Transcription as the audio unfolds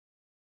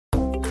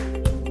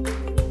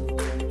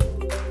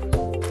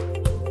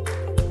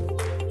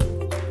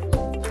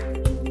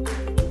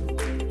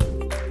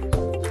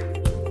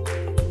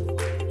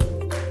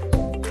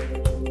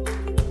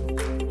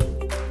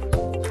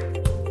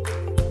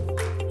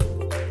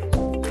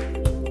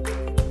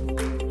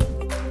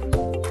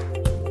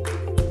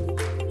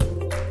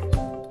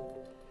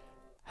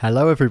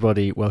Hello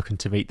everybody, welcome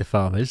to Meet the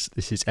Farmers.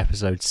 This is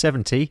episode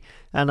 70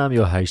 and I'm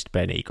your host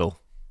Ben Eagle.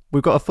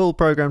 We've got a full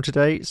programme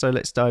today, so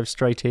let's dive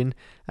straight in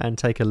and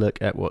take a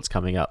look at what's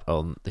coming up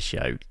on the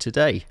show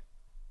today.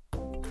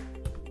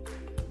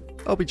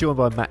 I'll be joined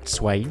by Matt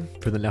Swain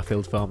from the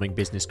Nuffield Farming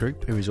Business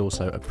Group, who is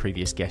also a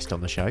previous guest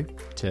on the show,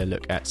 to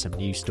look at some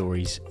news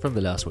stories from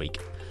the last week.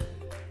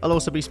 I'll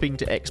also be speaking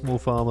to Exmoor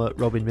farmer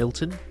Robin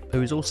Milton,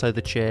 who is also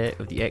the chair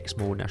of the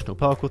Exmoor National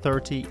Park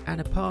Authority and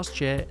a past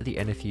chair of the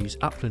NFU's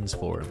Uplands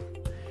Forum.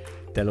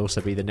 There'll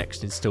also be the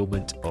next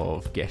instalment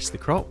of Guess the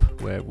Crop,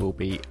 where we'll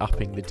be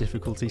upping the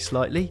difficulty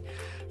slightly.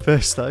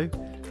 First though,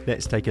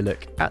 let's take a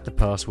look at the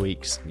past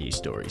week's news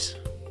stories.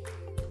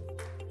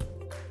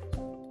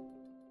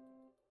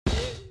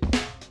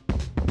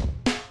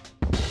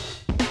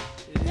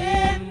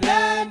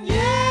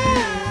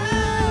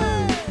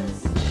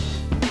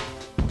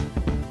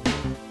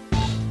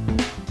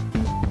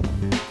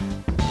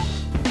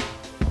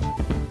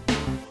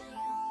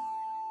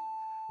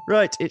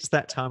 Right, it's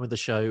that time of the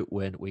show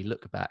when we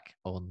look back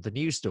on the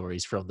news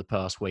stories from the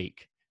past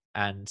week.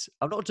 And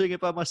I'm not doing it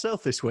by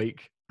myself this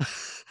week.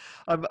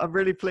 I'm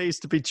really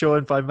pleased to be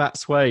joined by Matt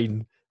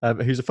Swain,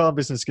 who's a farm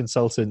business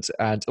consultant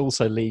and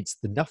also leads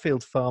the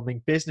Nuffield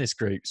Farming Business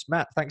Groups.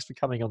 Matt, thanks for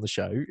coming on the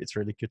show. It's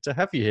really good to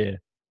have you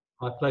here.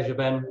 My pleasure,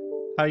 Ben.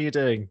 How are you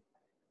doing?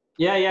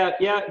 Yeah.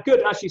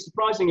 Good. Actually,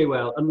 surprisingly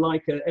well.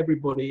 Unlike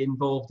everybody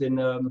involved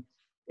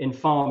in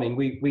farming,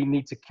 we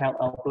need to count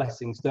our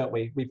blessings, don't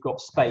we? We've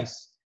got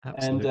space.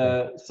 Absolutely.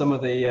 And some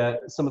of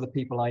the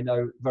people I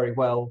know very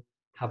well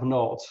have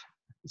not.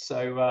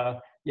 So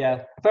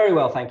very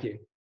well, thank you.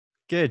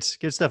 Good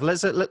stuff.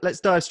 Let's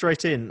dive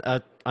straight in.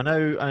 I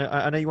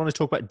know you want to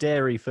talk about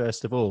dairy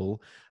first of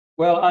all.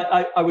 Well,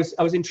 I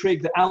was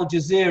intrigued that Al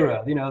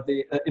Jazeera,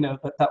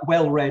 that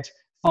well-read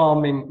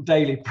farming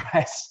daily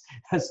press,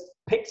 has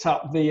picked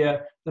up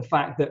the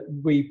fact that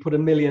we put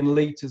 1 million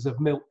litres of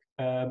milk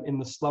in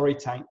the slurry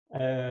tank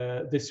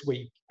this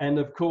week, and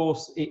of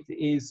course it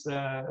is.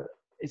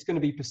 It's going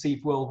to be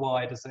perceived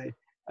worldwide as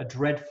a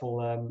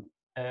dreadful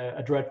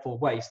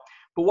waste.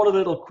 But one of the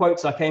little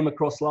quotes I came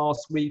across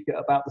last week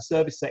about the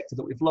service sector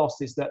that we've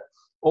lost is that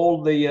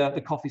all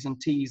the coffees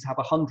and teas have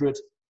 100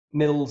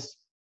 mils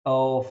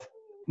of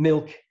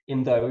milk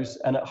in those,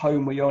 and at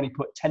home we only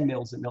put 10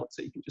 mils of milk.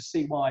 So you can just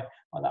see why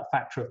that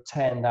factor of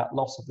 10, that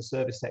loss of the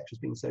service sector has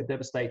been so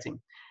devastating.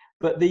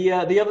 But the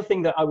other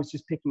thing that I was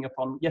just picking up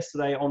on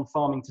yesterday on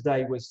Farming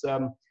Today was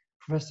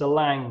Professor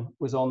Lang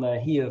was on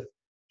there. He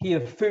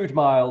of Food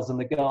Miles and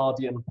the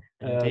Guardian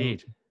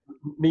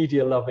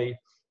media lovey,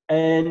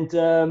 and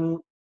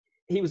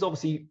he was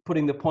obviously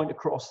putting the point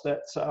across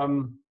that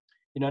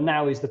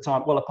now is the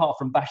time. Well, apart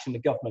from bashing the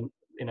government,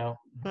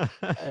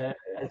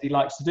 as he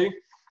likes to do,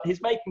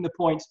 he's making the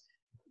point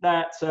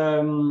that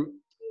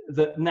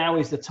that now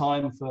is the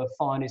time for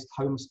finest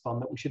homespun.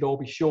 That we should all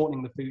be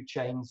shortening the food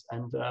chains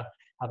and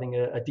having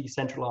a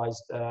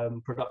decentralized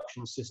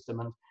production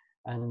system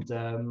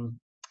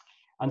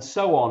and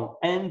so on.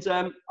 And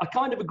I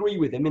kind of agree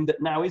with him in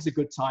that now is a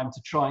good time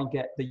to try and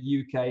get the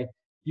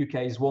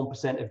UK's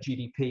 1% of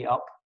GDP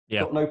up.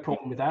 Yeah. Got no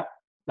problem with that.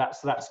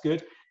 That's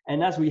good.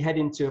 And as we head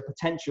into a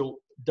potential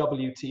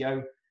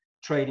WTO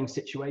trading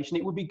situation,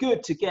 it would be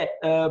good to get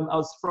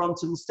us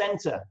front and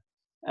centre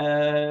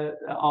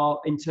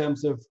in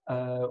terms of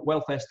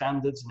welfare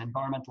standards and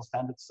environmental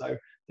standards. So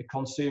the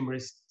consumer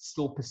is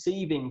still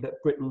perceiving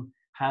that Britain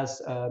has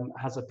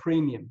a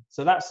premium.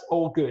 So that's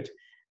all good.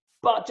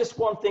 But just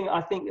one thing I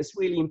think is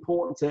really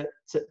important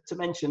to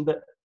mention,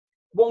 that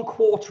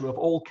 1/4 of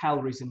all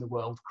calories in the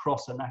world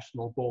cross a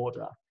national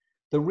border.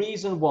 The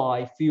reason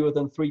why fewer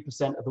than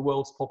 3% of the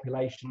world's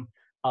population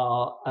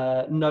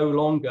are no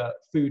longer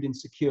food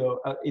insecure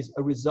is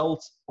a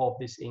result of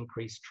this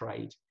increased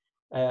trade,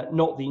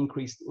 not the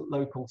increased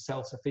local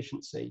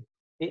self-sufficiency.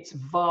 It's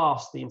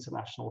vast, the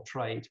international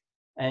trade.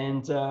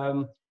 And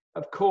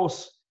of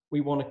course, we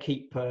want to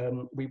keep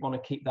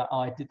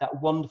that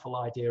wonderful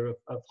idea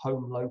of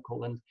home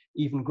local and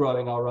even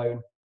growing our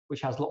own,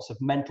 which has lots of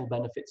mental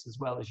benefits as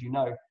well, as you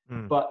know.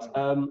 But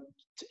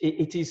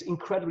it is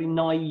incredibly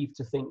naive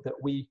to think that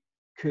we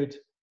could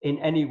in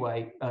any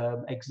way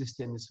exist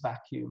in this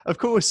vacuum. Of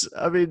course,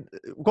 I mean,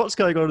 what's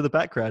going on in the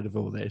background of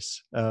all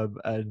this?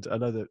 And I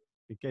know that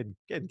again,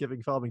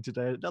 giving Farming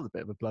Today another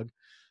bit of a plug.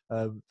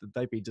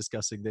 They've been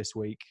discussing this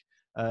week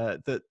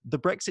that the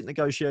Brexit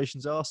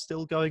negotiations are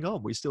still going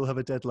on. We still have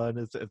a deadline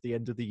of the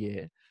end of the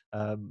year,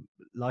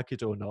 like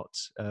it or not,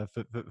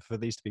 for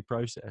these to be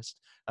processed.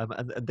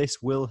 And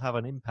this will have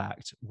an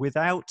impact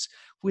without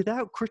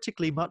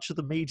critically much of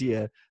the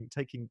media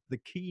taking the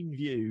keen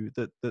view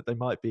that they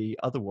might be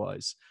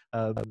otherwise.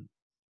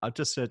 I'm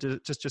just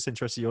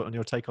interested on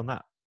your take on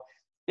that.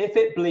 If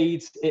it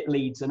bleeds, it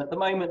leads. And at the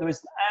moment, there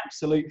is an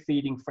absolute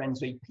feeding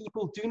frenzy.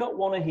 People do not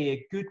want to hear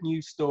good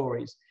news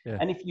stories. Yeah.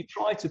 And if you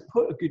try to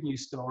put a good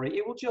news story,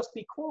 it will just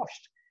be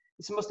quashed.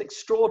 It's the most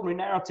extraordinary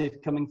narrative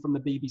coming from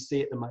the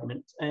BBC at the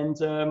moment. And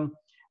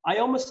I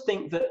almost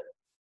think that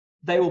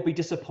they will be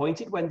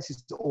disappointed when this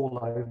is all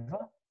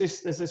over.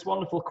 There's this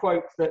wonderful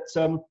quote that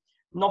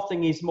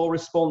nothing is more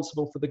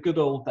responsible for the good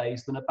old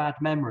days than a bad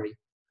memory.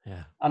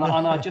 Yeah. And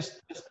I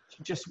just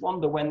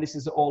wonder when this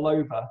is all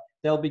over,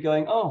 they'll be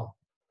going, oh,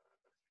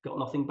 got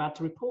nothing bad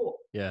to report.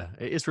 Yeah,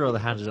 it is rather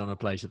handed on a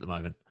plate at the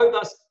moment. I hope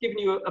that's given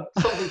you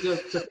something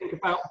to think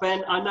about,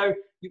 Ben. I know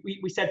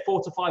we said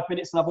 4 to 5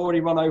 minutes, and I've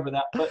already run over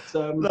that. But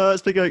no,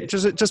 it's been going.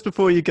 Just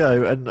before you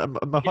go, and I'm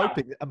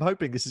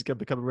hoping this is going to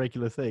become a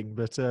regular thing.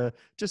 But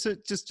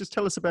just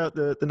tell us about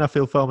the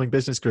Nuffield Farming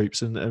Business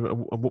Groups and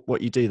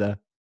what you do there.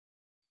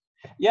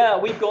 Yeah,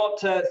 we've got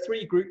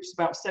 3 groups,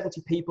 about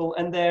 70 people,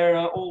 and they're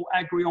all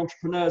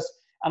agri-entrepreneurs.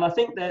 And I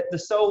think that the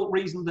sole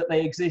reason that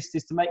they exist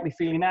is to make me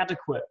feel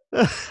inadequate.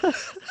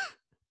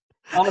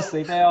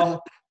 Honestly, they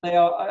are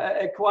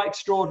quite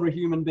extraordinary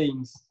human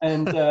beings,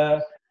 and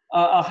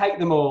I hate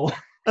them all.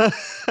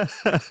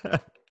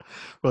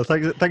 Well,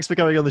 thanks for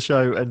coming on the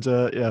show, and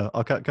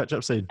I'll catch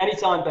up soon.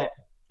 Anytime, Ben.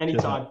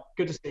 Anytime.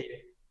 Good to see you.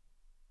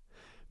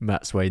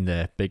 Matt Swain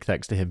there. Big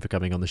thanks to him for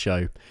coming on the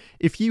show.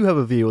 If you have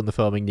a view on the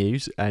farming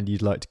news and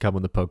you'd like to come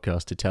on the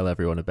podcast to tell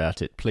everyone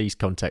about it, please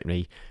contact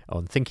me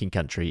on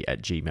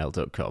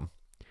thinkingcountry@gmail.com.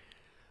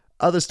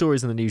 Other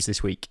stories in the news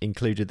this week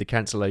included the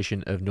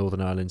cancellation of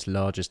Northern Ireland's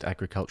largest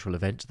agricultural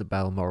event, the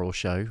Balmoral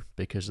Show,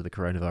 because of the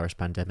coronavirus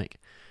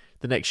pandemic.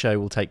 The next show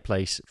will take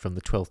place from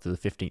the 12th to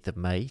the 15th of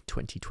May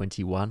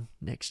 2021,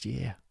 next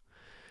year.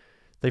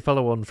 They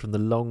follow on from the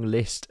long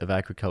list of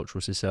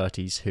agricultural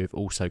societies who have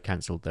also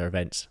cancelled their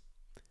events.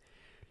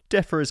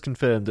 DEFRA has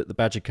confirmed that the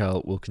Badger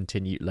Cull will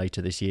continue later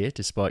this year,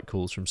 despite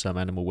calls from some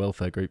animal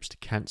welfare groups to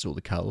cancel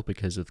the cull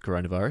because of the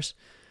coronavirus.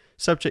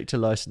 Subject to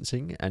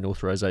licensing and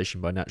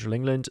authorisation by Natural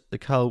England, the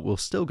cull will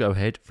still go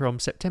ahead from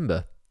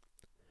September.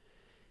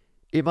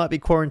 It might be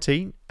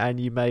quarantine, and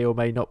you may or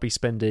may not be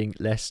spending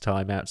less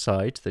time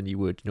outside than you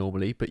would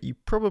normally, but you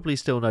probably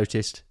still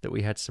noticed that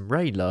we had some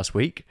rain last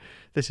week.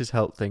 This has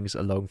helped things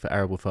along for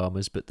arable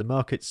farmers, but the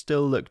markets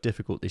still look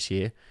difficult this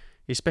year,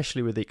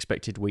 especially with the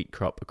expected wheat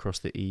crop across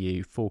the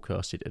EU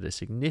forecasted at a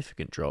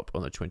significant drop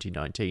on the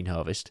 2019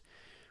 harvest.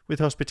 With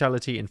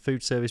hospitality and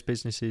food service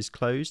businesses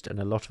closed and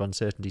a lot of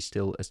uncertainty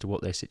still as to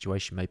what their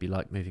situation may be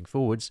like moving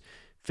forwards,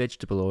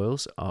 vegetable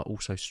oils are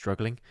also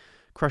struggling.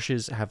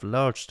 Crushers have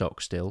large stock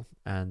still,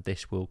 and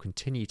this will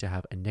continue to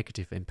have a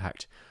negative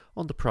impact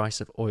on the price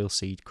of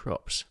oilseed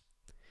crops.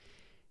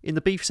 In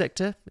the beef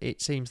sector,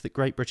 it seems that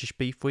Great British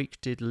Beef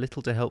Week did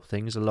little to help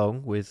things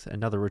along, with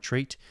another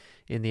retreat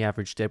in the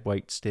average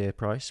deadweight steer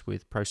price,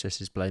 with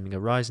processors blaming a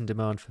rise in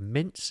demand for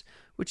mince,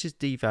 which is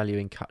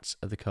devaluing cuts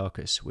of the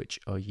carcass, which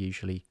are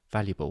usually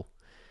valuable.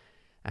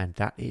 And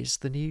that is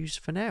the news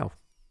for now.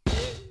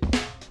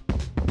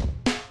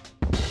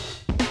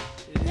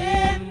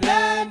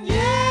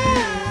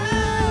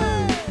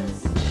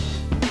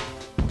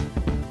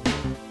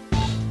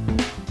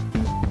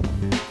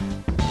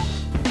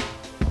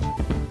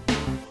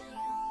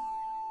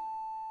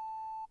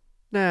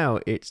 Now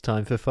it's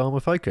time for Farmer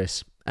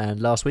Focus, and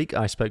last week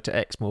I spoke to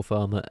Exmoor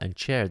farmer and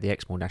chair of the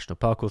Exmoor National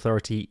Park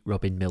Authority,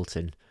 Robin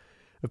Milton.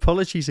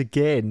 Apologies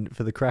again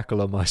for the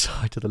crackle on my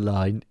side of the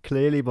line.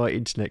 Clearly my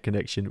internet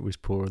connection was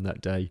poor on that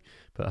day,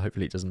 but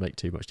hopefully it doesn't make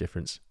too much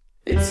difference.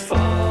 It's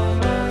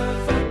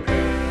Farmer Focus.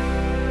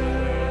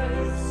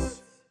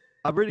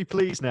 I'm really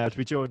pleased now to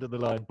be joined on the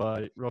line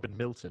by Robin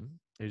Milton,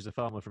 who's a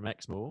farmer from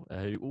Exmoor,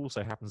 who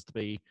also happens to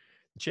be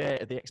the chair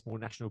of the Exmoor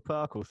National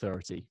Park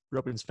Authority.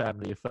 Robin's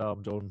family have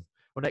farmed on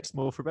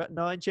Exmoor for about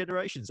 9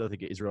 generations, I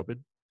think it is,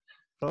 Robin.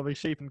 Farming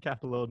sheep and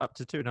cattle on up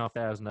to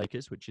 2,500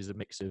 acres, which is a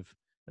mix of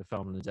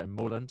farmland and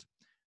moorland.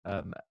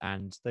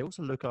 And they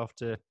also look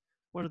after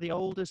one of the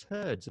oldest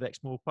herds of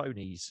Exmoor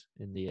ponies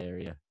in the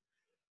area.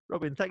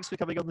 Robin, thanks for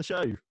coming on the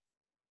show.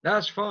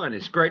 That's fine.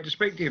 It's great to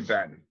speak to you,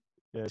 Ben.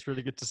 Yeah, it's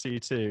really good to see you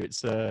too.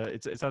 It's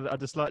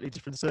under slightly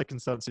different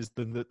circumstances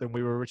than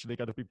we were originally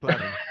going to be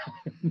planning.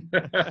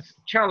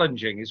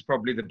 Challenging is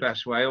probably the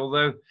best way,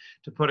 although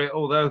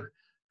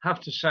have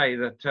to say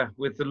that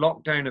with the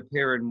lockdown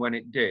appearing when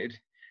it did,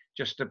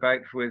 just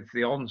about with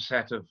the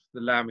onset of the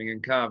lambing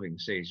and calving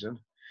season,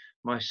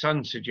 my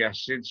son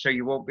suggested, so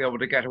you won't be able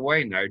to get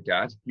away now,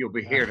 Dad. You'll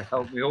be here to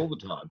help me all the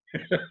time.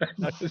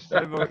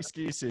 No more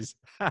excuses.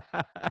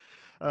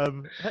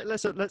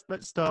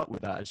 Let's start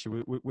with that,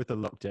 actually, with the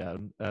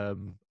lockdown.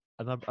 And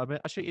I'm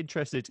actually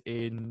interested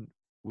in,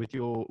 with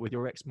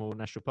your Exmoor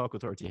National Park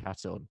Authority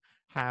hat on,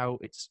 how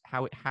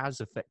it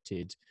has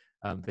affected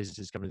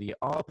visitors coming to the year.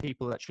 Are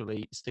people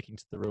actually sticking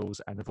to the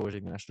rules and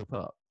avoiding the national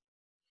park?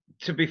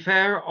 To be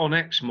fair, on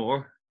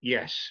Exmoor,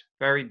 yes,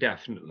 very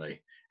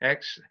definitely.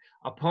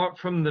 Apart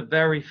from the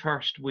very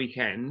first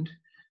weekend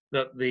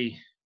that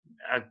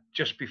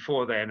just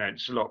before they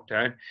announced the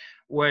lockdown,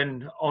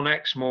 when on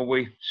Exmoor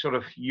we sort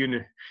of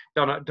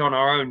done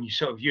our own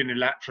sort of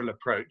unilateral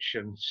approach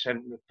and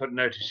put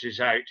notices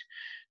out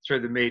through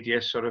the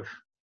media, sort of,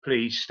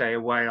 please stay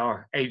away.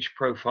 Our age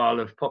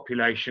profile of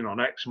population on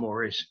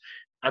Exmoor is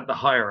at the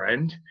higher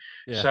end.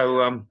 Yeah.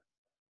 So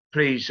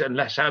please,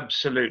 unless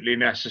absolutely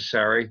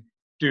necessary,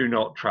 do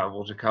not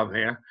travel to come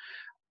here.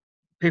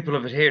 People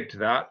have adhered to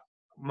that.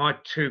 My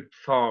 2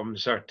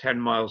 farms are 10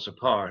 miles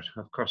apart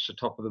across the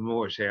top of the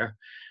moors here.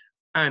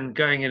 And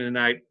going in and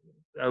out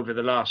over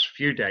the last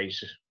few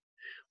days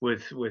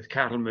with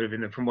cattle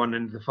moving from one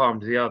end of the farm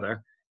to the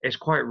other, it's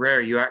quite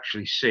rare you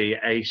actually see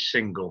a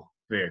single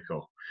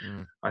vehicle.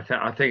 Mm.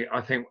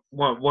 I think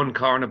one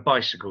car and a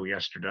bicycle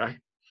yesterday.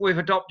 We've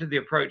adopted the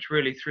approach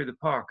really through the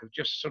park of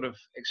just sort of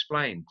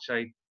explain,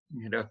 say,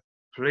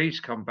 please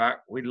come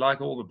back. We'd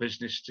like all the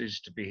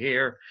businesses to be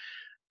here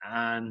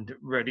and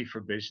ready for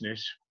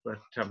business, but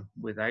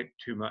without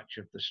too much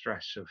of the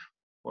stress of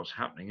what's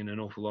happening in an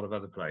awful lot of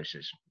other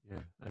places. Yeah,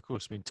 of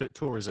course. I mean,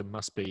 tourism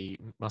must be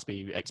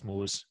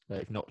Exmoor's,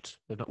 if not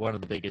one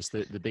of the biggest,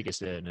 the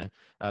biggest earner.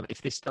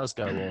 If this does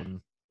go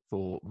on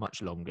for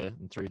much longer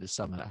and through the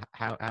summer,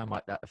 how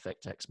might that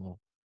affect Exmoor?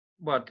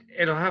 Well,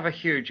 it'll have a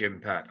huge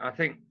impact. I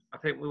think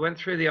we went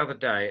through the other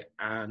day,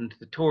 and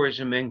the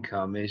tourism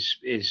income is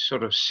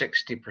sort of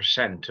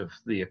 60% of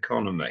the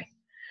economy,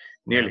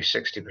 nearly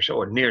 60%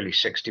 or nearly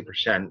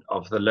 60%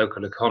 of the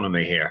local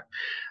economy here.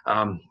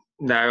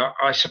 Now,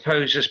 I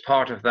suppose as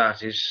part of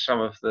that is some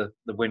of the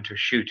winter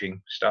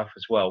shooting stuff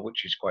as well,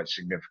 which is quite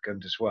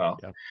significant as well.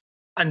 Yeah.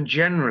 And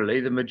generally,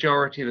 the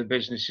majority of the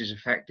businesses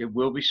affected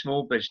will be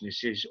small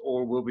businesses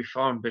or will be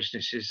farm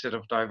businesses that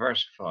have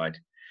diversified.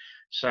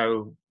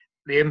 So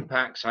the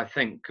impacts, I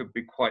think, could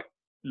be quite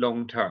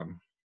long term.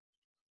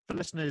 For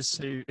listeners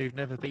who've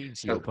never been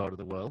to your part of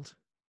the world,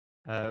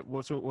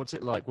 what's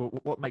it like?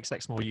 What makes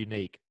Exmoor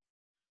unique?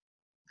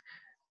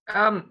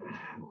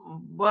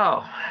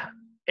 Well,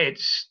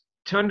 it's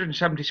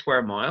 270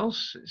 square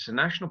miles. It's a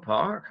national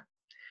park.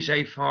 It's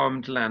a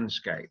farmed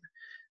landscape.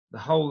 The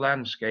whole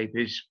landscape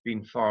is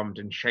being farmed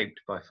and shaped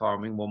by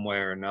farming one way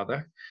or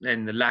another.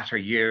 In the latter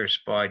years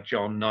by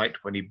John Knight,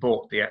 when he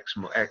bought the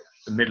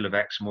middle of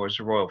Exmoor as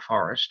a royal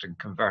forest and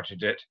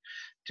converted it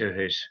to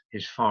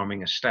his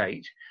farming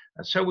estate.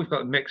 And so we've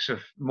got a mix of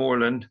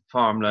moorland,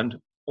 farmland,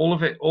 all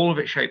of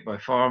it shaped by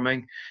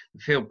farming,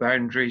 the field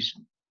boundaries,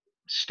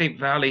 steep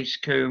valleys,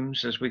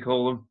 coombs, as we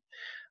call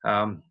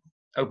them,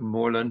 open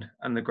moorland,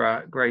 and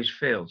the grazed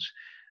fields.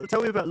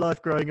 Tell me about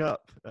life growing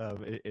up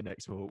in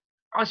Exmoor.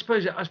 I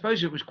suppose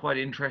it was quite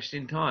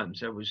interesting times.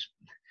 There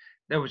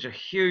was a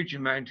huge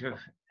amount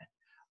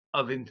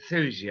of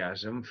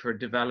enthusiasm for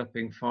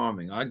developing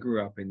farming. I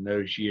grew up in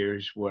those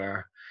years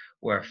where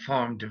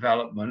farm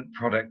development,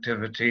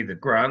 productivity, the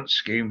grant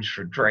schemes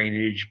for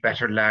drainage,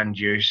 better land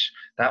use,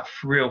 that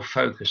real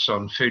focus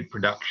on food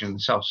production,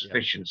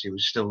 self-sufficiency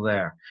was still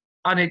there.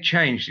 And it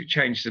changed. It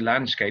changed the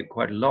landscape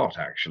quite a lot,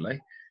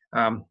 actually.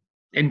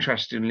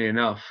 Interestingly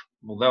enough,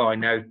 although I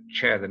now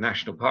chair the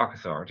National Park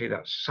Authority,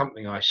 that's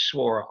something I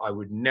swore I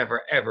would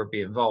never, ever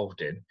be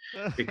involved in,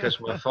 because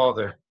my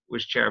father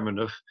was chairman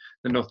of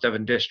the North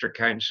Devon District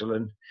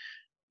Council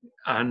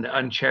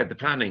and chaired the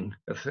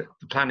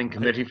planning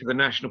committee for the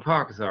National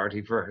Park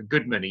Authority for a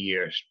good many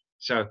years.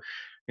 So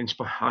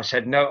I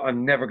said, no,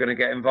 I'm never going to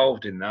get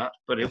involved in that.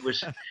 But it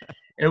was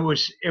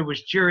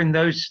during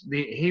those,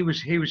 he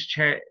was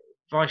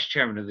vice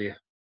chairman of the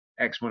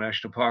Exmoor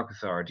National Park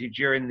Authority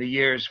during the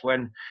years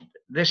when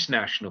this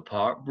national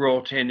park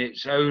brought in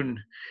its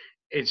own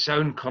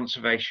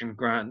conservation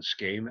grant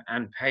scheme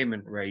and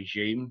payment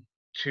regime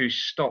to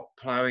stop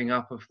ploughing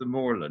up of the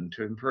moorland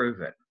to improve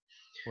it.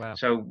 Wow.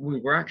 So we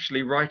were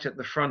actually right at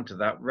the front of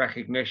that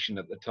recognition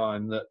at the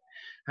time that,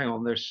 hang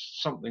on, there's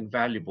something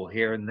valuable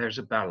here, and there's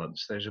a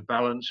balance. There's a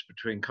balance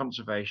between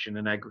conservation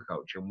and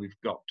agriculture, and we've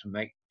got to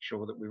make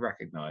sure that we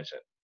recognize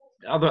it.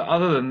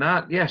 Other than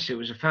that, yes, it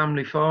was a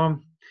family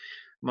farm.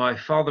 My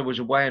father was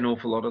away an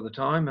awful lot of the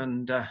time,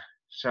 and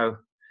so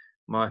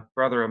my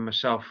brother and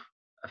myself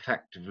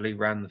effectively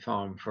ran the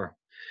farm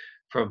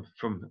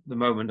from the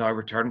moment I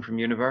returned from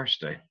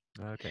university.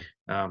 Okay.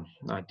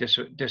 I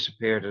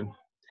disappeared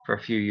for a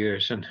few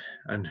years and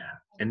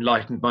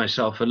enlightened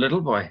myself a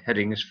little by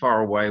heading as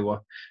far away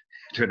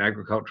to an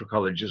agricultural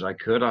college as I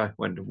could. I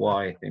went to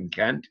Y in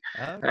Kent,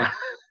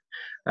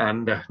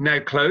 and now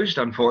closed,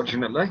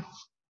 unfortunately.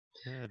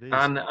 Yeah, it is.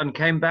 And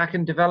came back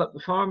and developed the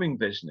farming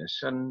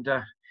business. And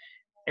our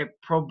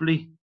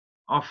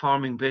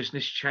farming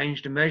business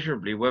changed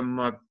immeasurably. When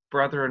my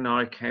brother and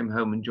I came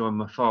home and joined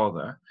my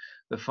father,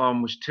 the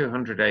farm was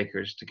 200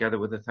 acres together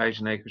with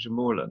 1,000 acres of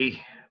moorland.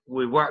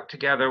 We worked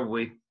together,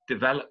 we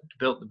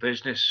built the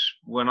business.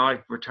 When I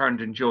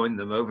returned and joined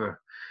them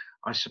over,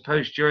 I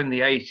suppose during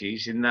the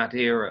 80s, in that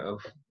era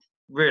of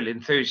real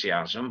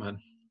enthusiasm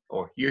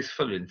or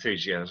youthful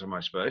enthusiasm,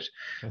 I suppose,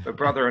 my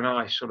brother and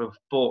I sort of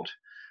bought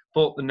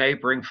the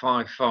neighbouring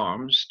 5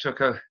 farms,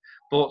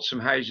 bought some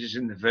houses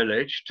in the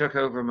village, took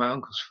over my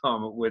uncle's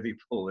farm at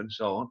Withypool and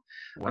so on.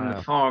 Wow. And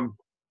the farm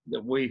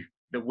that we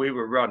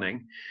were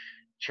running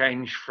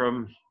changed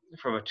from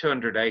a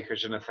 200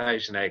 acres and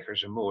 1,000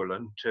 acres of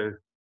moorland to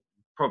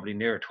probably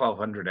near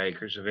 1,200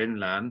 acres of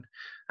inland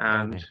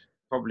and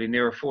probably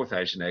near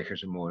 4,000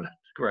 acres of moorland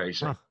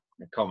grazing,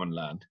 common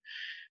land.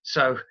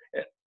 So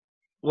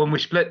when we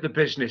split the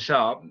business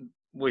up,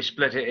 we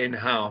split it in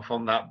half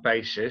on that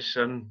basis,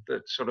 and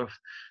that sort of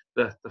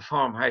the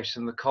farmhouse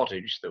and the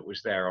cottage that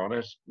was there on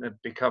it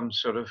had become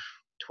sort of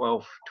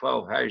 12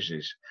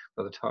 houses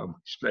by the time we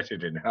split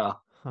it in half.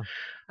 Huh.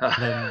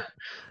 Uh,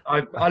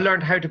 I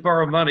learned how to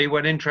borrow money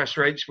when interest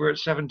rates were at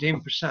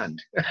 17%.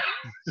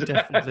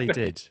 Definitely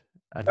did.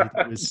 And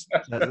it was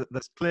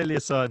that's clearly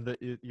a sign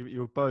that you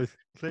were both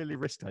clearly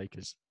risk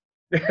takers.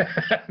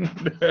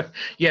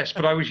 Yes,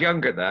 but I was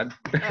younger then.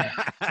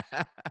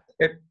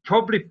 It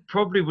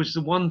probably was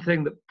the one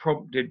thing that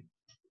prompted.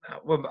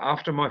 Well,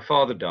 after my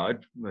father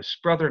died, my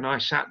brother and I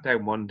sat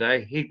down one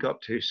day. He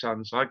got 2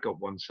 sons, I'd got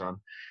 1 son,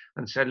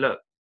 and said, "Look,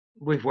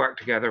 we've worked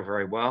together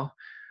very well,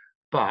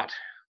 but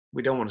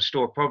we don't want to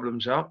store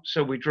problems up."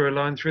 So we drew a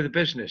line through the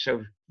business.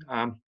 So,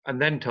 and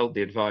then told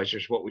the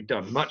advisors what we'd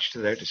done, much to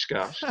their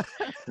disgust,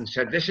 and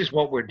said, "This is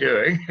what we're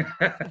doing.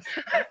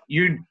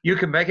 you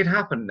can make it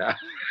happen now."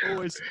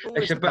 Always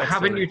They said, the "But best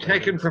haven't way you of doing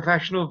taken it.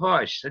 professional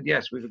advice?" I said,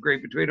 "Yes, we've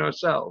agreed between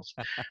ourselves."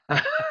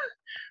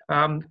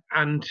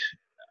 And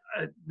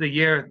the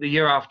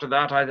year after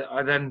that,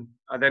 I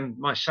then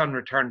my son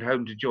returned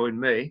home to join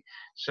me,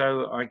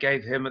 so I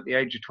gave him at the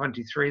age of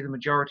 23 the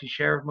majority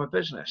share of my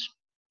business.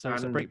 So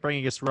And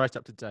bringing us right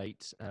up to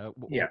date,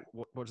 yeah,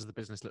 what does the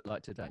business look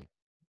like today?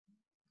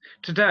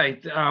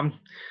 today,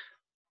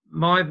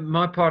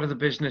 my part of the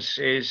business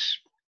is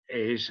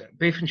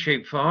beef and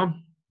sheep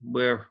farm.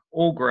 We're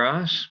all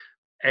grass.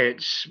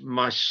 It's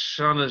my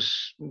son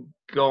has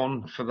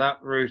gone for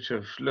that route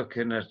of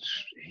looking at.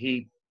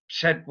 He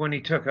said when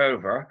he took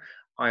over,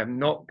 "I am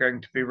not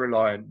going to be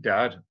reliant,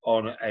 Dad,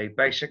 on a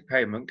basic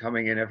payment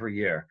coming in every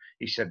year."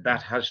 He said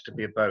that has to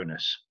be a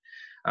bonus,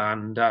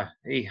 and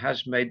he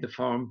has made the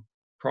farm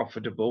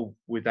profitable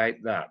without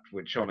that,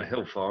 which on a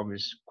hill farm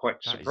is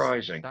quite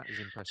surprising. That is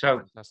impressive. So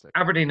Fantastic.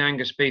 Aberdeen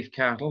Angus beef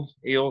cattle.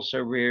 He also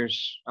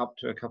rears up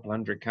to a couple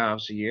hundred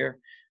calves a year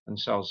and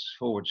sells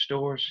forward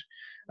stores.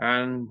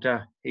 And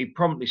he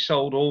promptly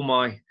sold all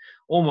my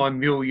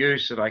mule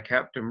ewes that I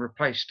kept and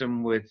replaced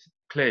them with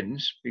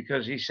clins,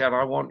 because he said,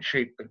 "I want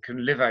sheep that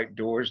can live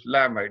outdoors,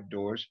 lamb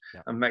outdoors,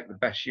 Yep. and make the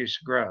best use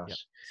of grass." Yep.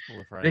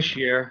 Smaller for This animals.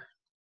 year,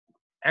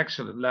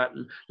 excellent.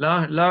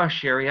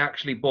 Last year, he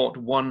actually bought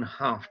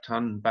 1/2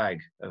 ton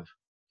bag of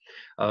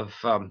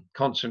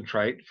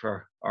concentrate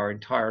for our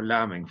entire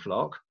lambing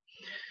flock,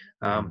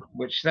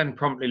 which then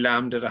promptly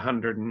lambed at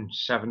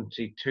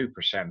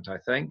 172%, I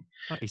think.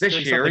 Oh, he's This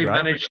doing year, he something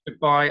right. managed to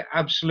buy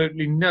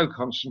absolutely no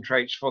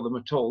concentrates for them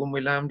at all, and we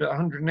lambed at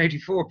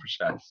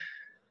 184%.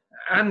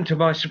 And to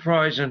my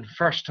surprise, and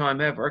first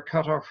time ever,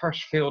 cut our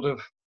first field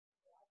of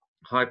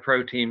high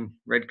protein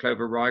red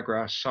clover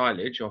ryegrass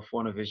silage off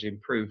one of his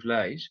improved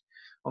lays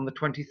on the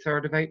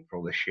 23rd of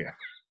April this year.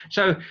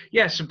 So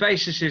yes, the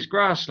basis is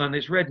grassland,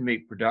 it's red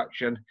meat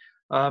production.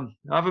 I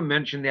haven't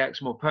mentioned the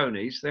Exmoor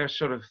ponies.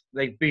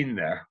 They've been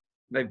there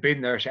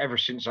ever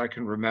since I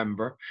can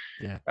remember.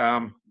 Yeah.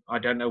 I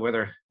don't know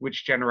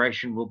which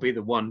generation will be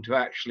the one to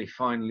actually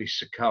finally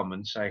succumb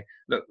and say,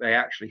 "Look, they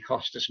actually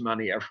cost us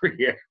money every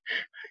year.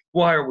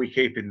 Why are we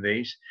keeping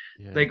these?"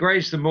 Yeah. They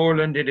graze the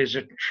moorland. It is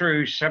a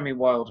true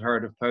semi-wild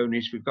herd of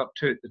ponies. We've got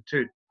two.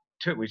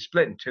 We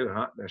split in two.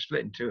 They're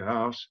split in 2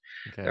 halves.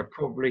 Okay. They're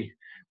probably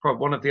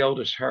one of the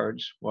oldest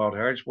wild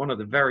herds, one of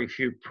the very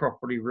few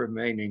properly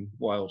remaining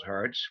wild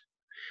herds.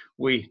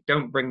 We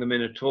don't bring them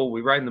in at all.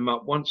 We round them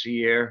up once a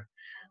year.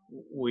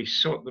 We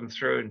sort them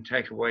through and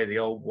take away the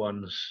old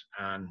ones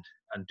and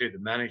do the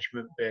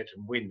management bit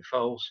and wean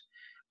foals,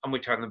 and we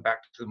turn them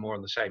back to the moor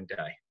on the same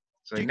day.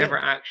 So they never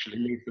actually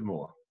leave the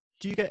moor.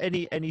 Do you get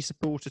any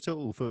support at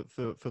all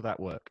for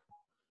that work?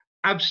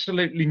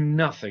 Absolutely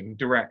nothing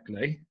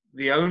directly.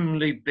 The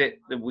only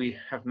bit that we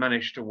have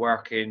managed to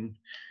work in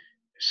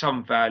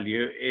some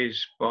value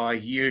is by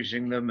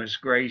using them as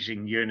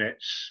grazing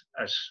units,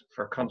 as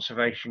for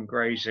conservation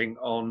grazing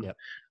on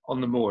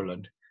the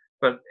moorland.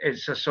 But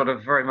it's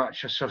very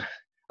much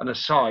an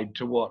aside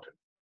to what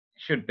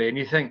should be. And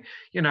you think,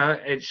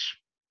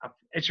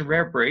 it's a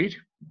rare breed,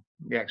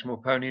 the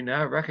Exmoor pony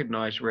now,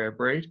 recognised rare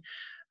breed.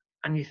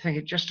 And you think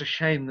it's just a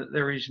shame that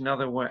there is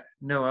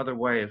no other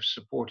way of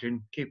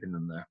supporting keeping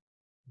them there.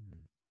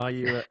 Are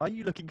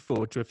you looking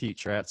forward to a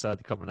future outside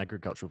the Common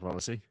Agricultural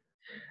Policy?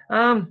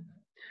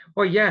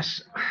 Well,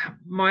 yes.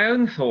 My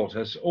own thought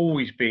has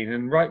always been,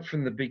 and right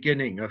from the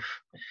beginning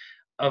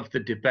of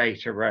the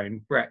debate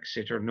around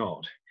Brexit or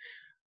not,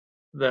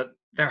 that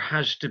there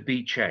has to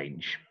be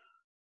change.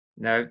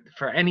 Now,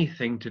 for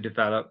anything to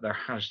develop, there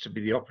has to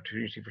be the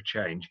opportunity for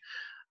change.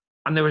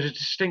 And there was a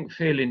distinct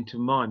feeling to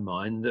my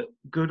mind that,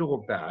 good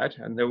or bad,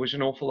 and there was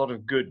an awful lot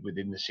of good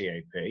within the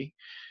CAP,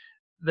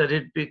 that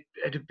it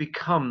had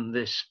become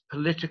this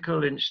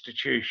political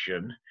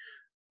institution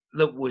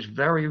that was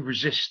very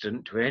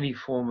resistant to any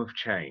form of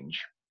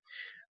change.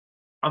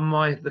 And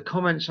the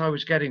comments I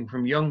was getting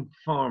from young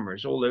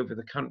farmers all over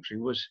the country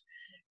was,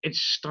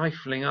 "It's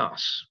stifling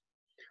us.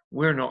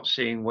 We're not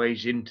seeing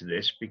ways into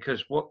this,"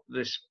 because what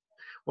the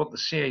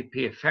CAP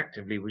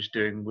effectively was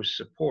doing was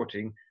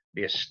supporting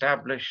the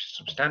established,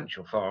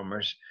 substantial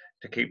farmers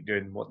to keep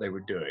doing what they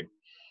were doing.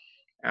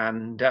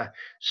 And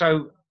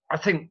so I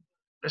think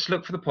let's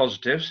look for the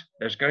positives.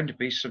 There's going to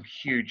be some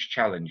huge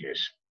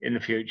challenges in the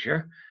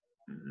future.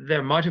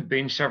 There might have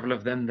been several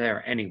of them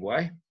there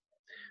anyway,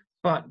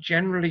 But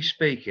generally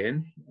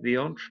speaking, the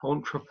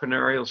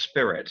entrepreneurial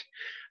spirit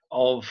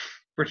of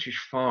British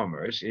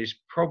farmers is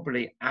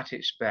probably at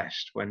its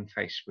best when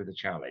faced with a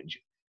challenge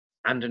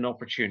and an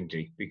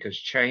opportunity, because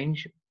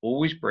change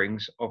always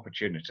brings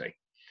opportunity.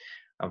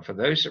 And for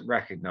those that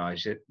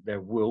recognize it, there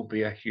will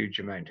be a huge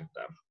amount of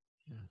them.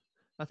 Yeah.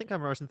 I think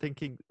I'm right in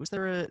thinking, was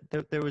there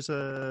was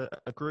a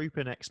group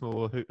in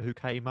Exmoor who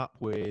came up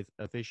with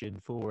a vision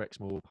for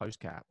Exmoor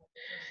post-cap?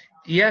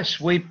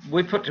 Yes, we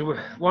put to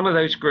one of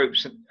those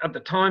groups at the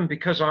time,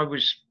 because I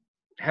was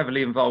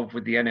heavily involved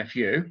with the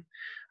NFU.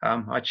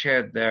 I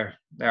chaired their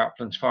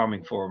Uplands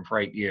Farming Forum for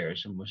 8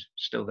 years and was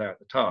still there at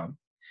the time.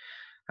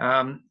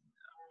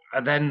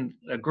 And then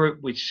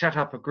we set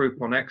up a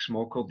group on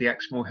Exmoor called the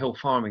Exmoor Hill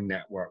Farming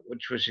Network,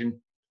 which was in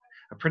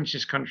a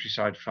Prince's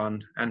Countryside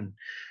Fund and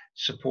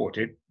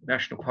supported.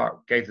 National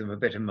Park gave them a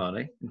bit of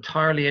money.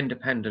 Entirely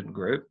independent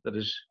group that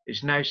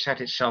is now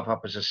set itself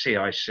up as a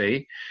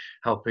CIC,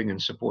 helping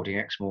and supporting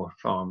Exmoor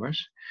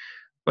farmers.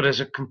 But as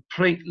a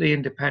completely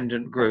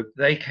independent group,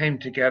 they came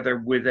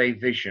together with a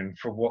vision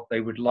for what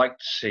they would like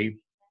to see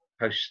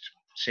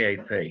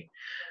post-CAP.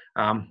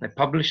 They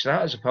published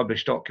that as a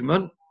published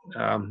document.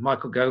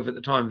 Michael Gove at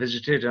the time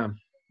visited.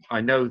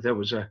 I know there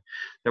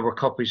were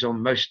copies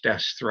on most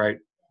desks throughout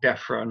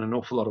DEFRA and an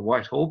awful lot of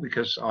Whitehall,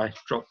 because I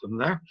dropped them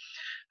there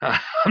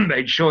and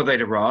made sure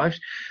they'd arrived.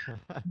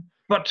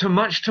 But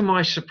much to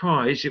my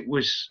surprise, it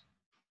was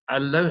a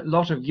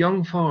lot of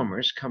young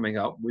farmers coming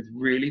up with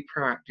really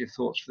proactive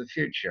thoughts for the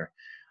future.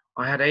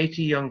 I had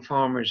 80 young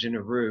farmers in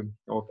a room,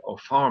 or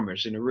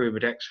farmers in a room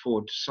at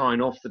Exford to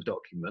sign off the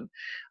document,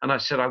 and I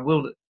said,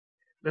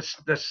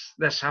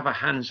 let's have a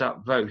hands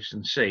up vote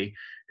and see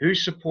who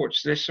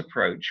supports this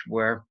approach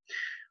where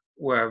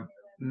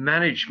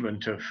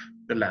management of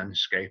the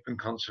landscape and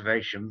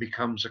conservation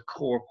becomes a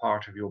core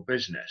part of your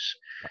business.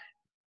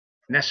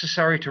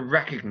 Necessary to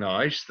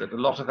recognize that a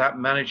lot of that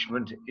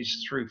management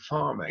is through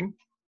farming.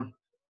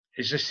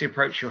 Is this the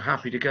approach you're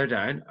happy to go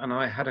down? And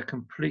I had a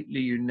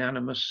completely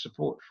unanimous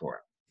support for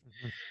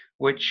it,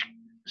 which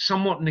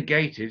somewhat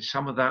negated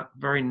some of that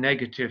very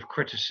negative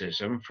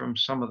criticism from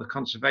some of the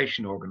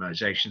conservation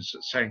organizations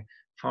that say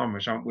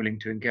farmers aren't willing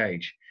to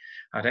engage.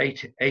 I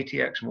had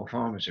 80 Exmoor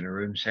farmers in a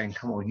room saying,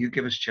 come on, you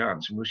give us a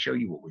chance and we'll show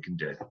you what we can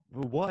do.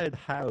 Well, why and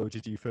how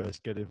did you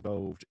first get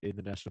involved in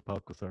the National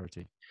Park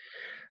Authority?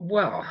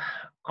 Well,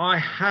 I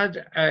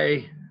had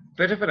a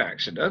bit of an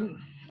accident.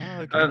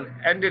 Okay. And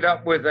ended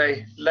up with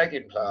a leg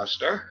in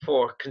plaster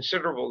for a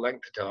considerable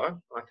length of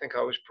time. I think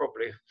I was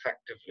probably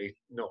effectively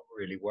not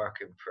really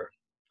working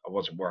I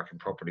wasn't working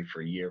properly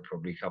for a year,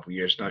 probably a couple of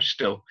years, and I was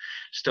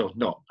still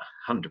not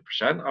 100%.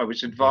 I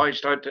was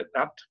advised at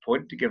that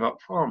point to give up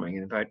farming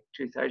in about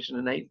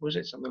 2008, was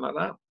it? Something like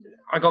that.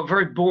 I got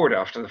very bored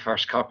after the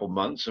first couple of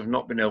months of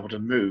not being able to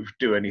move,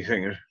 do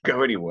anything, or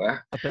go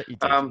anywhere. I bet you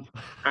did.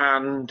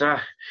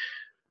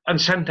 And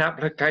sent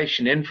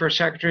application in for a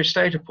Secretary of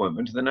State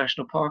appointment to the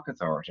National Park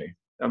Authority.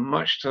 And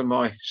much to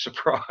my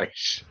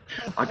surprise,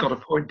 I got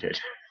appointed.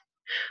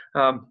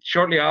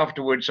 Shortly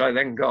afterwards, I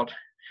then got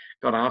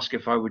asked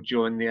if I would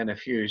join the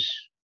NFU's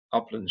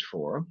Uplands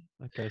Forum.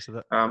 Okay,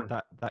 so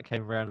that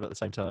came around about the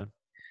same time.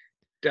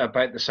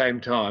 About the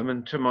same time,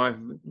 and to my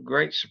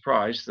great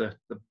surprise,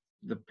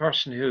 the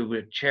person who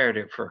had chaired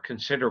it for a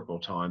considerable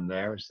time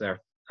there as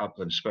their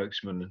Upland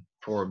spokesman and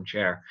forum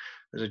chair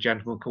was a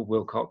gentleman called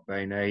Will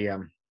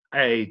Cockbain,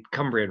 a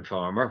Cumbrian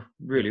farmer,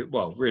 really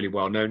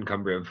well-known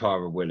Cumbrian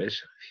farmer,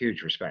 Willis.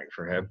 Huge respect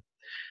for him.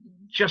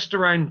 Just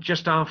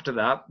after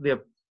that,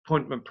 the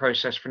appointment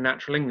process for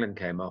Natural England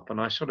came up, and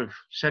I sort of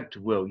said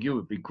to Will, you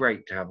would be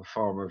great to have a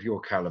farmer of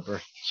your calibre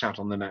sat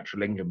on the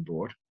Natural England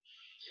board.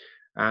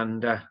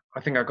 And I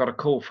think I got a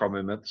call from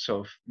him at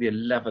sort of the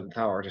 11th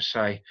hour to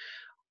say,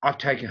 I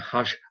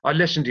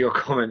listened to your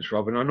comments,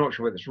 Robin. I'm not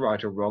sure whether it's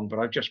right or wrong, but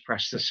I've just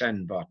pressed the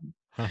send button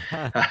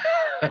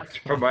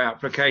for my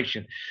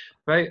application.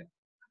 But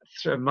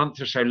a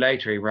month or so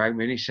later, he rang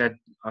me and he said,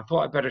 I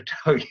thought I'd better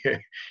tell you.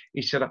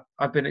 He said,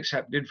 I've been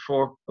accepted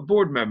for a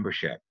board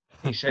membership.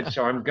 He said,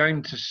 so I'm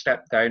going to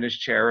step down as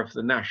chair of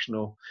the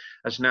national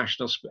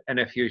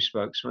NFU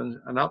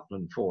spokesman and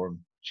Upland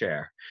Forum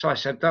chair. So I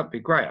said, that'd be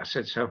great. I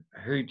said, so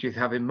who do you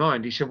have in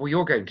mind? He said, well,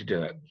 you're going to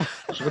do it.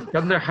 I said, well,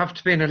 doesn't there have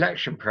to be an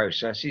election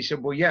process? He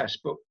said, well, yes,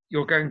 but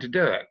you're going to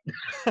do it.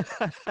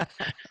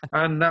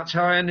 And that's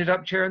how I ended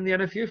up chairing the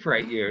NFU for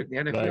 8 years, the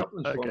NFU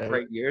Uplands Forum for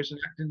 8 years,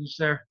 and acting as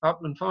their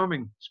upland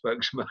farming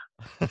spokesman.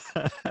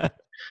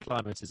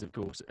 Climate is, of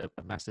course,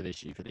 a massive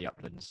issue for the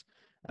uplands.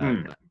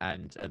 And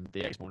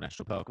the Exmoor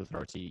National Park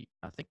Authority,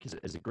 I think,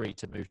 has agreed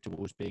to move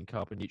towards being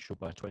carbon neutral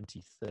by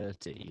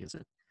 2030. Is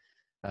it?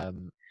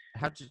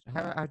 How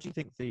do you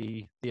think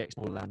the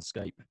Exmoor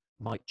landscape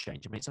might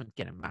change? I mean, it's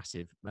again a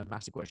massive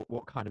question.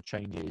 What kind of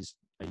changes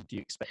do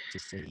you expect to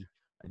see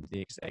in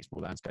the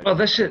Exmoor landscape? Well,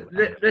 this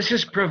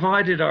has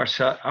provided us,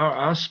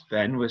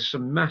 Ben, with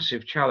some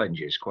massive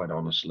challenges. Quite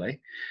honestly,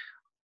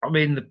 I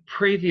mean, the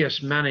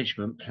previous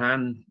management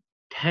plan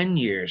 10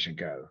 years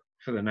ago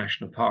for the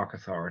National Park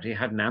Authority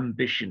had an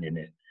ambition in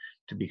it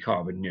to be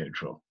carbon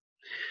neutral.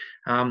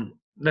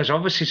 there's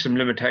obviously some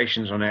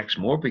limitations on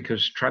Exmoor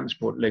because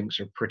transport links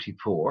are pretty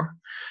poor.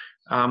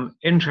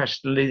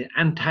 Interestingly,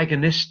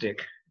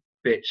 antagonistic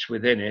bits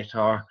within it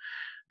are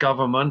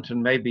government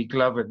and maybe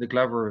the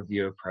Glover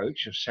review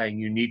approach of saying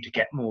you need to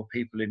get more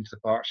people into the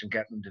parks and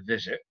get them to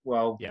visit.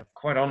 Well,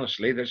 quite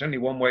honestly, there's only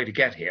one way to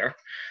get here,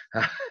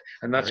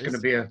 and that's going to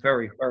be a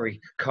very,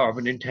 very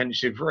carbon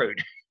intensive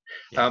route.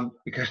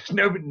 Because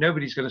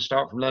nobody's going to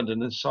start from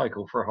London and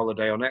cycle for a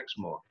holiday on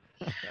Exmoor.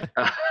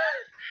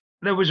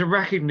 There was a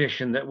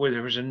recognition that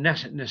there was a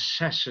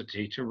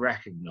necessity to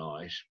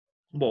recognise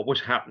what was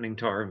happening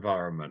to our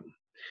environment.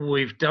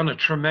 We've done a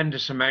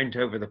tremendous amount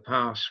over the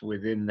past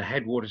within the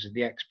headwaters of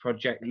the Exe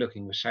project,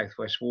 looking with South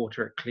West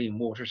Water at clean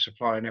water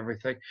supply and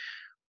everything.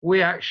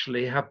 We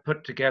actually have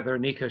put together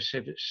an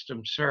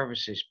ecosystem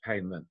services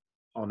payment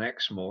on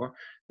Exmoor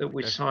that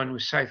we signed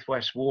with South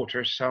West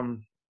Water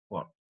 7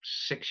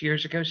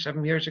 years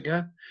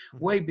ago,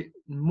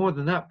 more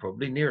than that,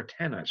 probably near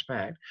 10, I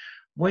expect,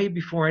 way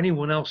before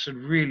anyone else had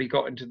really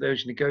got into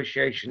those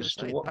negotiations as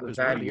to what the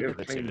value of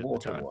clean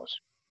water was.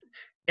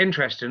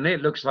 Interestingly,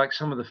 it looks like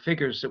some of the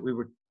figures that we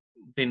were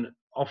being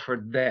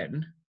offered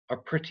then are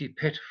pretty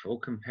pitiful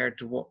compared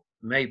to what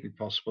may be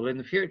possible in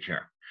the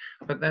future.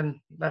 But then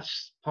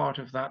that's part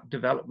of that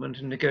development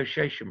and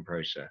negotiation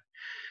process.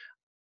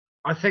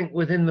 I think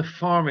within the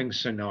farming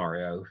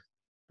scenario,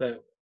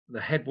 the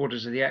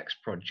headwaters of the Exe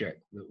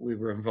project that we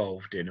were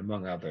involved in,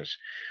 among others,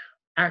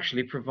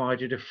 actually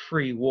provided a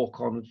free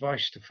walk-on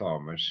advice to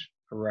farmers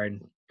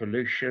around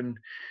pollution,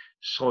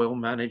 soil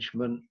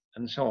management,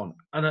 and so on.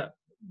 And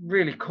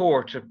really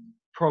core to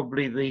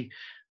probably the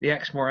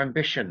Exmoor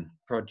Ambition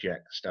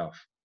project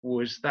stuff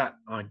was that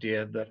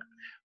idea that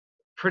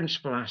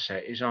principal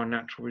asset is our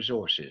natural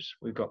resources.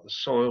 We've got the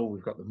soil,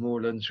 we've got the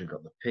moorlands, we've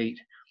got the peat.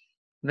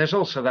 And there's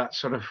also that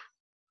sort of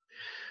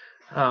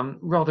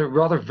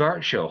rather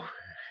virtual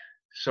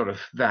sort of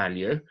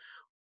value.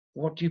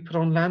 What do you put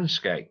on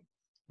landscape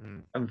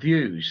and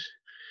views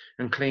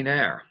and clean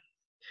air?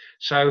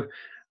 So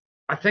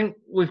I think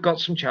we've got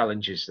some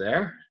challenges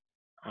there.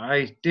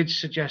 I did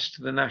suggest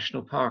to the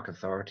National Park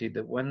Authority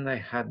that when they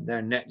had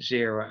their net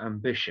zero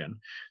ambition,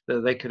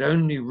 that they could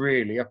only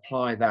really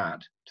apply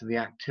that to the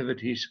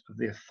activities of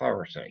the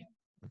authority.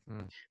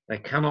 They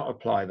cannot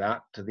apply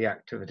that to the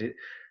activity.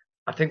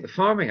 I think the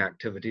farming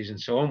activities and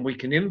so on, we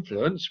can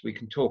influence, we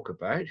can talk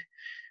about,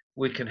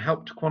 we can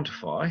help to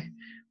quantify,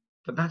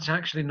 but that's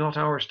actually not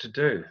ours to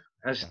do,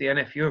 as the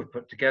NFU have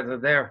put together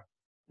their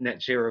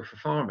net zero for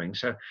farming.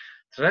 So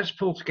let's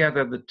pull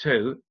together the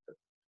two.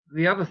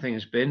 The other thing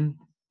has been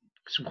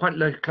some quite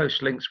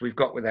close links we've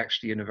got with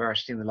Exeter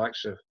University and the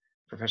likes of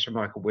Professor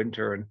Michael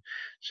Winter and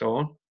so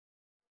on,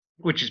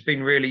 which has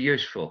been really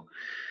useful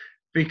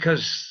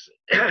because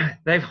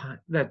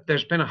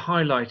there's been a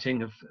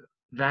highlighting of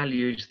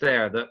values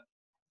there that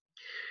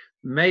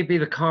maybe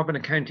the carbon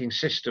accounting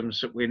systems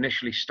that we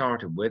initially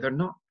started with are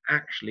not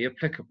actually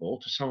applicable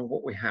to some of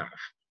what we have.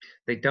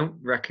 They don't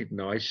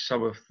recognize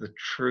some of the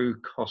true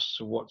costs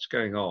of what's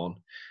going on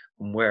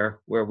and where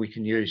we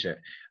can use it.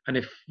 And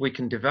if we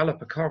can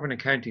develop a carbon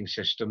accounting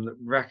system that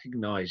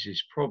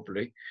recognizes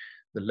probably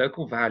the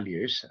local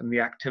values and the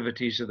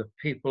activities of the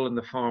people and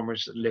the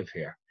farmers that live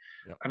here.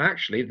 And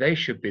actually, they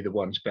should be the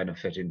ones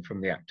benefiting from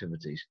the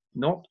activities,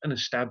 not an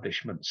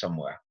establishment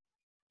somewhere.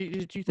 Do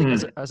you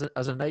think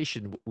as a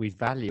nation we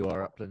value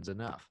our uplands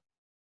enough?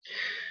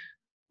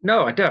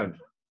 No, I don't.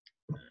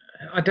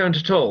 I don't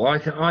at all.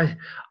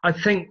 I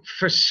think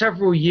for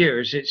several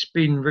years it's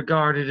been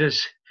regarded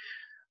as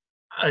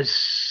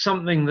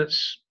something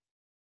that's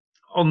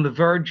on the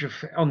verge of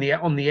on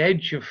the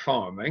edge of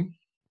farming,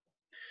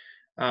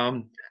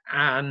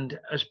 and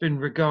has been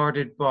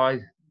regarded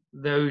by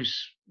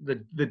those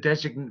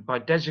by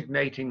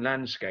designating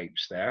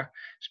landscapes there.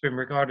 It's been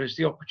regarded as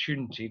the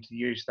opportunity to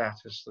use that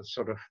as the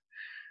sort of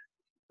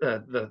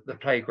the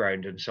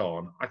playground and so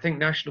on. I think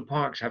national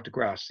parks have to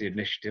grasp the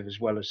initiative as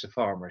well as the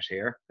farmers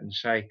here and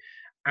say,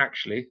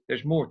 actually,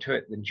 there's more to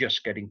it than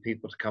just getting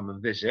people to come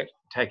and visit,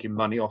 taking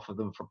money off of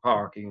them for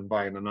parking and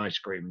buying an ice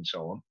cream and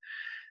so on.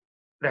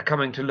 They're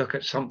coming to look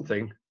at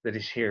something that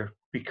is here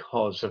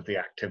because of the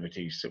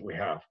activities that we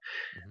have.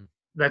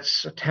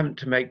 Let's attempt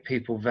to make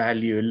people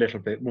value a little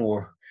bit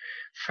more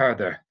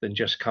further than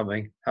just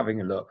coming,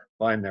 having a look,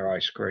 buying their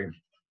ice cream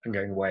and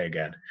going away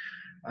again.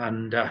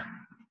 And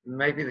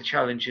maybe the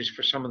challenge is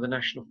for some of the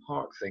national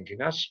park thinking,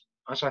 as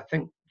I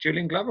think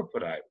Julian Glover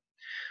put out.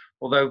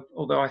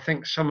 Although I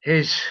think some of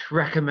his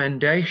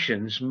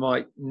recommendations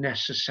might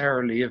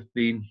necessarily have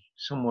been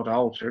somewhat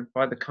altered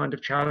by the kind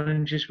of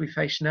challenges we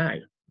face now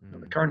at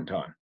the current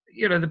time.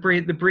 You know, the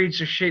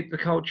breeds of sheep, the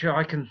culture.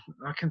 I can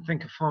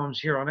think of farms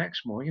here on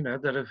Exmoor, you know,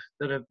 that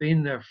have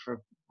been there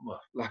for, well,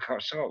 like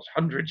ourselves,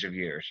 hundreds of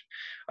years.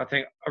 I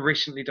think I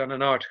recently done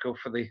an article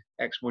for the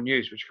Exmoor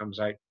News, which comes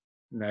out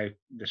now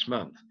this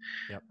month,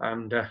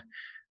 and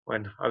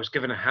when I was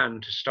given a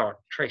hand to start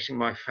tracing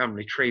my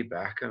family tree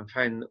back and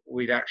found that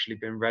we'd actually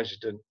been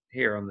resident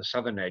here on the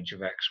southern edge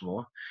of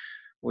Exmoor,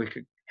 we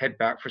could head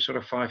back for sort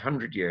of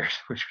 500 years,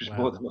 which was Wow.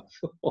 more than I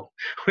thought,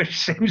 which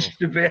seems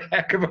to be a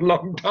heck of a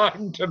long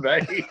time to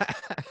me.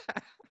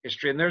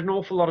 History, and there's an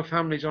awful lot of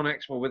families on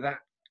Exmoor with that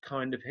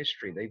kind of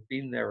history. They've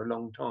been there a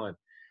long time,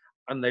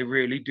 and they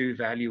really do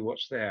value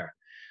what's there.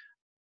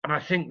 And I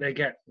think they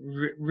get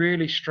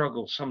really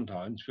struggle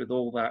sometimes with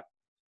all that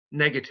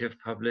negative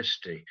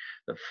publicity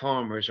that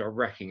farmers are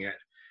wrecking it.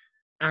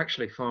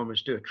 Actually,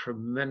 farmers do a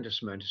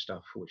tremendous amount of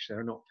stuff for which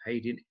they're not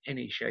paid in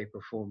any shape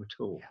or form at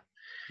all.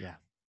 Yeah.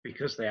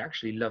 Because they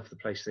actually love the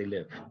place they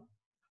live.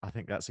 I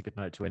think that's a good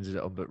note to end it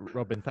on. But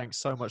Robin, thanks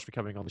so much for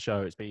coming on the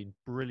show. It's been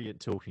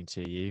brilliant talking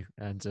to you,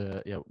 and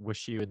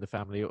wish you and the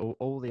family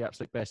all the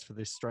absolute best for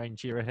this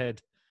strange year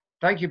ahead.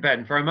 Thank you,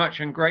 Ben, very much,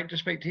 and great to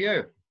speak to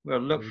you. We'll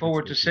look Really good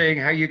forward to speaking. seeing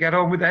how you get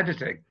on with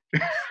editing.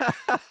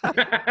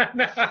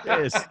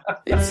 Yes.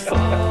 It's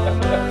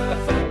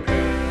Farmer Focus.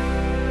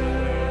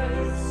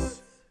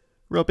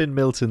 Robin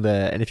Milton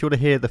there, and if you want to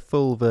hear the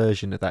full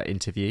version of that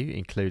interview,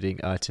 including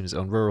items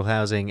on rural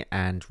housing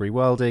and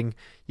rewilding,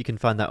 you can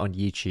find that on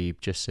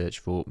YouTube. Just search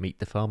for Meet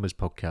the Farmers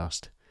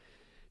podcast.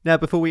 Now,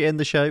 before we end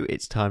the show,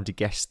 it's time to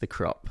guess the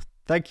crop.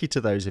 Thank you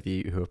to those of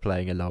you who are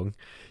playing along.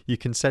 You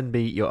can send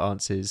me your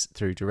answers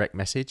through direct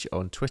message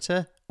on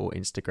Twitter or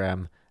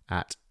Instagram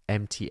at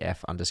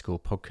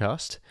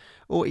MTF_podcast,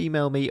 or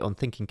email me on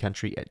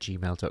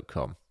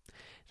thinkingcountry@gmail.com.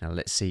 Now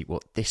let's see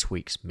what this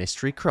week's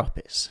mystery crop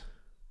is.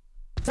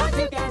 Time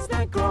to guess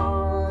the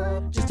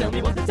crop. Just tell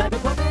me what the type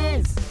of crop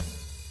is.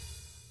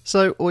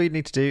 So all you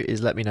need to do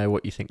is let me know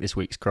what you think this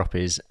week's crop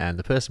is, and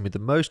the person with the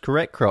most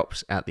correct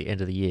crops at the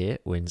end of the year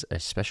wins a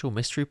special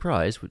mystery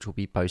prize which will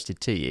be posted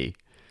to you.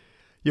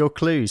 Your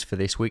clues for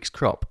this week's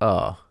crop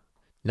are: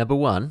 number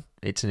 1,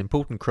 it's an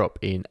important crop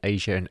in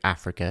Asia and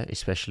Africa,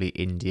 especially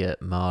India,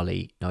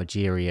 Mali,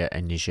 Nigeria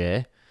and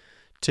Niger.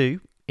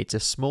 2, it's a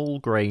small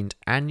grained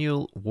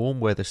annual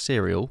warm weather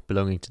cereal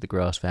belonging to the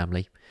grass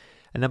family.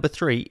 And number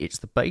 3, it's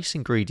the base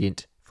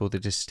ingredient for the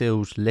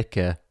distilled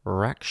liquor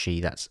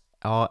Rakshi. That's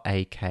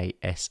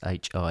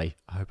Rakshi.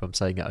 I hope I'm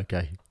saying that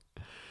okay.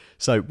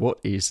 So what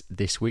is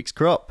this week's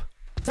crop?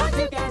 Time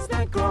to guess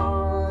the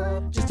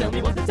crop. Just tell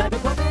me what the type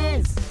of crop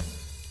is.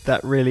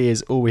 That really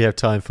is all we have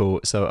time for,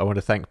 so I want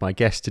to thank my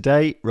guests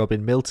today,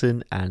 Robin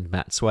Milton and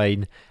Matt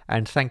Swain,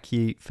 and thank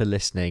you for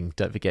listening.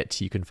 Don't forget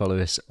you can follow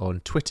us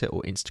on Twitter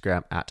or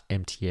Instagram at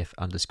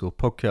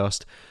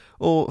MTF_podcast,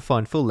 or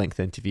find full-length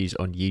interviews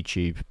on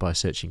YouTube by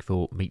searching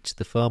for Meet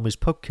the Farmers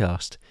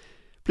podcast.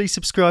 Please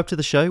subscribe to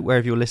the show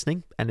wherever you're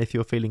listening, and if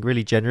you're feeling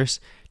really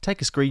generous,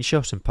 take a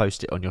screenshot and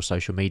post it on your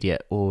social media,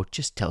 or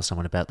just tell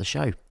someone about the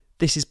show.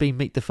 This has been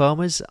Meet the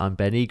Farmers. I'm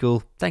Ben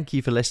Eagle. Thank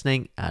you for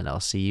listening, and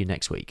I'll see you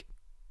next week.